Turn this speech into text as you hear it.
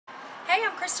Hey,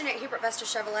 I'm Kristen at Hubert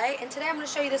Chevrolet, and today I'm going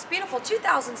to show you this beautiful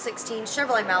 2016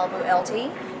 Chevrolet Malibu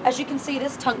LT. As you can see, it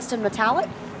is tungsten metallic,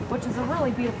 which is a really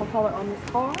beautiful color on this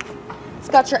car. It's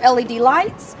got your LED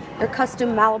lights, your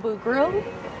custom Malibu grille.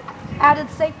 Added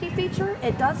safety feature,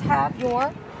 it does have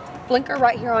your blinker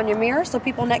right here on your mirror so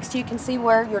people next to you can see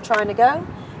where you're trying to go.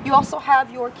 You also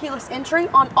have your keyless entry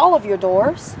on all of your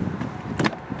doors.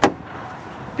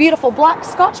 Beautiful black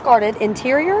Scotch guarded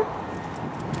interior.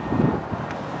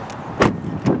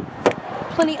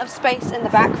 Plenty of space in the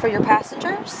back for your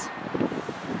passengers.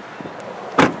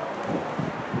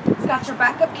 It's got your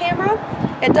backup camera.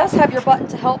 It does have your button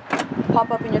to help pop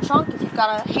up in your trunk if you've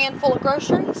got a handful of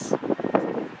groceries.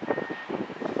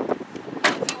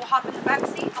 If you will hop in the back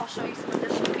seat, I'll show you some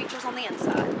additional features on the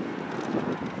inside.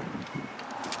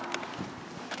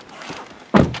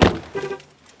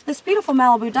 This beautiful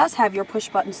Malibu does have your push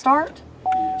button start,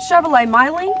 Chevrolet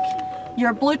MyLink,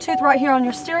 your Bluetooth right here on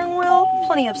your steering wheel,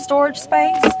 plenty of storage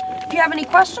space. If you have any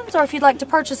questions or if you'd like to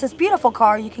purchase this beautiful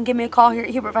car, you can give me a call here at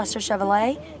Hubert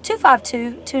Chevrolet,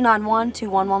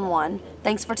 252-291-2111.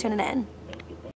 Thanks for tuning in.